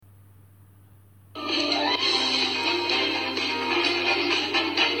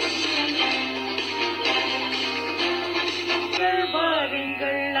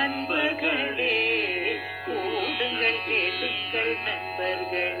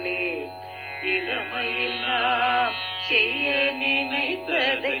இளமையில் நாம் செய்ய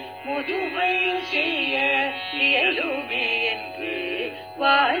நினைத்ததை முதுமையில் செய்ய இயலுமே என்று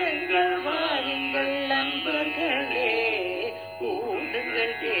வாருங்கள் வாருங்கள் நண்பர்களே,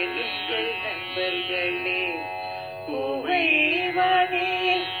 கூடுங்கள் கேளுங்கள் நண்பர்களே.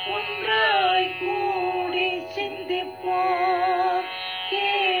 கூவைவானில் ஒன்றாய் கூடி சிந்திப்போம்,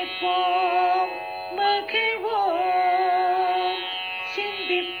 கேட்போம், மகிழ்வோம்.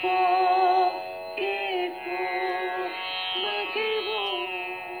 சிந்திப்போம், கேட்போம், மகிழ்வோம்.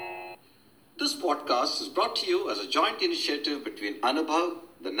 This podcast is brought to you as a joint initiative between Anubhav,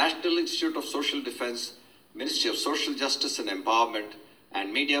 the National Institute of Social Defense, Ministry of Social Justice and Empowerment,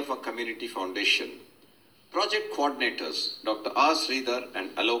 and Media for Community Foundation. Project coordinators Dr. R. Sridhar and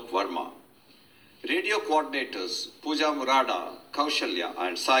Alok Verma. Radio coordinators Pooja Murada, Kaushalya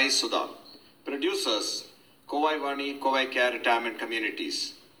and Sai Sudha. Producers Kovai Vani, Kovai Care Retirement Communities.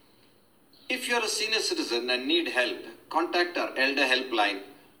 If you are a senior citizen and need help, contact our Elder Helpline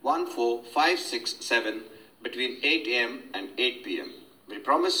 14567 between 8 a.m. and 8 p.m. We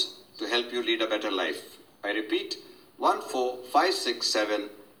promise to help you lead a better life. I repeat, 14567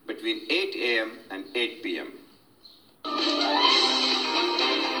 between 8 a.m. and 8 p.m.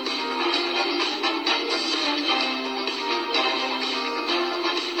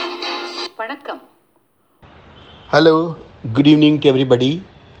 வணக்கம். Hello, good evening to everybody.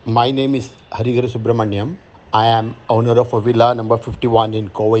 My name is Harigar Subramaniam. I am owner of a villa number 51 in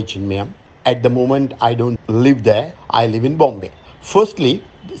Kovai, Chinmayam. At the moment, I don't live there. I live in Bombay. Firstly,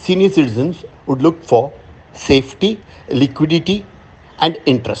 senior citizens would look for safety, liquidity, and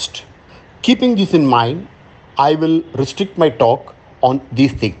interest. Keeping this in mind, I will restrict my talk on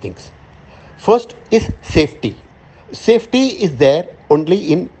these three things. First is safety. Safety is there only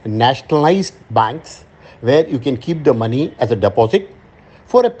in nationalized banks where you can keep the money as a deposit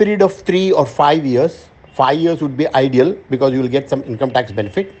for a period of 3 or 5 years. 5 years would be ideal because you will get some income tax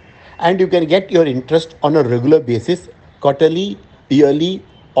benefit and you can get your interest on a regular basis, quarterly, yearly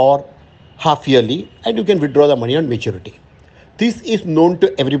or half yearly, and you can withdraw the money on maturity. This is known to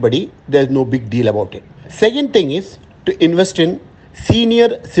everybody. There is no big deal about it. Second thing is to invest in senior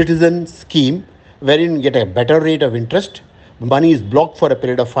citizen scheme wherein you get a better rate of interest. Money is blocked for a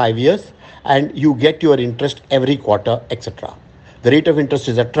period of 5 years and you get your interest every quarter, etc. The rate of interest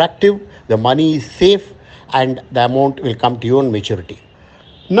is attractive, the money is safe, and the amount will come to you on maturity.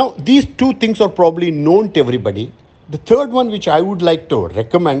 Now, these two things are probably known to everybody. The third one which I would like to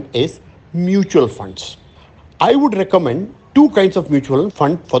recommend is mutual funds. I would recommend two kinds of mutual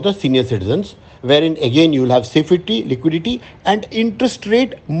fund for the senior citizens, wherein again you will have safety, liquidity, and interest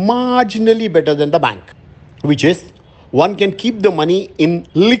rate marginally better than the bank, which is one can keep the money in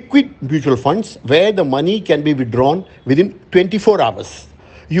liquid mutual funds where the money can be withdrawn within 24 hours.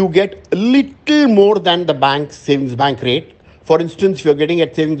 You get a little more than the bank's savings bank rate. For instance, if you are getting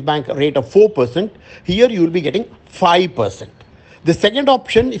at savings bank rate of 4%, here you will be getting 5%. The second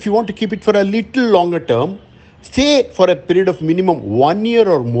option, if you want to keep it for a little longer term, say for a period of minimum 1 year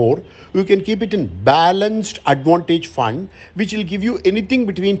or more, you can keep it in balanced advantage fund, which will give you anything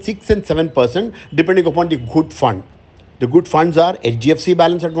between 6 and 7% depending upon the good fund. The good funds are HDFC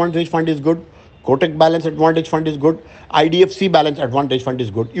Balance Advantage Fund is good, Kotak Balance Advantage Fund is good, IDFC Balance Advantage Fund is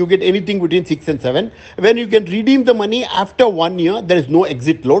good. You get anything between 6 and 7. When you can redeem the money after 1 year, there is no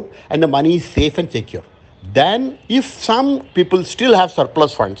exit load and the money is safe and secure. Then, if some people still have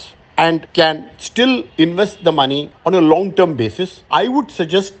surplus funds and can still invest the money on a long-term basis, I would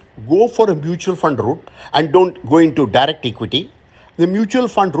suggest go for a mutual fund route and don't go into direct equity. The mutual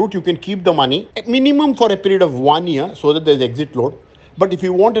fund route, you can keep the money at minimum for a period of 1 year so that there is exit load. But if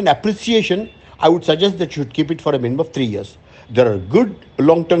you want an appreciation, I would suggest that you should keep it for a minimum of 3 years. There are good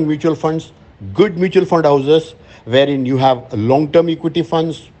long-term mutual funds, good mutual fund houses, wherein you have long-term equity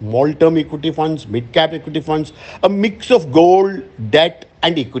funds, small-term equity funds, mid-cap equity funds, a mix of gold, debt,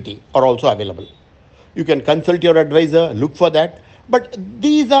 and equity are also available. You can consult your advisor, look for that. But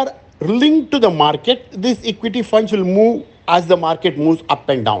these are linked to the market. These equity funds will move as the market moves up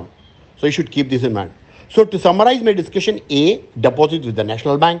and down. So you should keep this in mind. So to summarize my discussion, A, deposit with the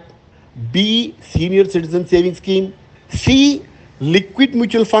National Bank. B, senior citizen savings scheme. C, liquid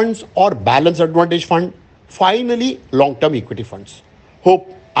mutual funds or balance advantage fund. Finally, long-term equity funds. Hope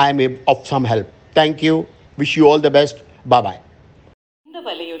I am of some help. Thank you. Wish you all the best. Bye-bye. இந்த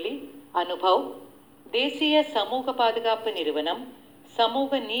வலையொலி அனுபவ், தேசிய சமூக பாதுகாப்பு நிறுவனம்,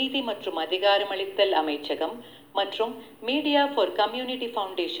 சமூக நீதி மற்றும் அதிகாரமளித்தல் அமைச்சகம் மற்றும் மீடியா ஃபார் கம்யூனிட்டி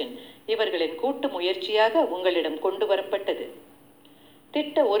ஃபவுண்டேஷன் இவர்களின் கூட்டு முயற்சியாக உங்களிடம் கொண்டு வரப்பட்டது.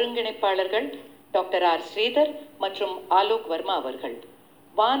 திட்ட ஒருங்கிணைப்பாளர்கள் டாக்டர் ஆர் ஸ்ரீதர் மற்றும் ஆலோக் வர்மா அவர்கள்.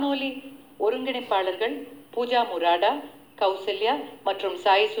 வானொலி ஒருங்கிணைப்பாளர்கள் பூஜா முராடா, கௌசல்யா மற்றும்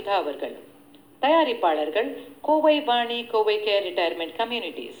சாய் சுதா அவர்கள். தயாரிப்பாளர்கள் Kovai Vani, Kovai care retirement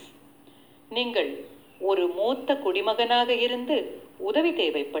communities. நீங்கள் ஒரு மூத்த குடிமகனாக இருந்து உதவி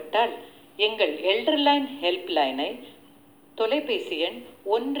தேவைப்பட்டால் எங்கள் எல்டர்லைன் ஹெல்ப் லைனை தொலைபேசி எண்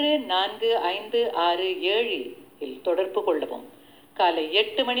 145667 இல் தொடர்பு கொள்ளவும். காலை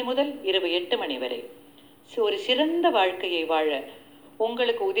 8 மணி முதல் இரவு 8 மணி வரை. ஒரு சிறந்த வாழ்க்கையை வாழ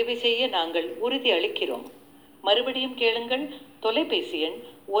உங்களுக்கு உதவி செய்ய நாங்கள் உறுதி அளிக்கிறோம். மறுபடியும் கேளுங்கள். தொலைபேசி எண்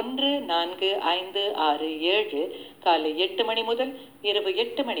 145667 காலை 8 மணி முதல் இரவு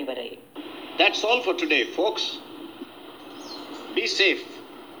 8 மணி வரை. That's all for today, folks. Be safe.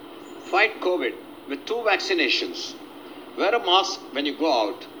 Fight COVID with 2 vaccinations. Wear a mask when you go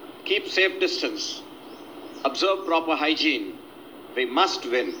out. Keep safe distance. Observe proper hygiene. We must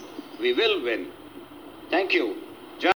win. We will win. Thank you.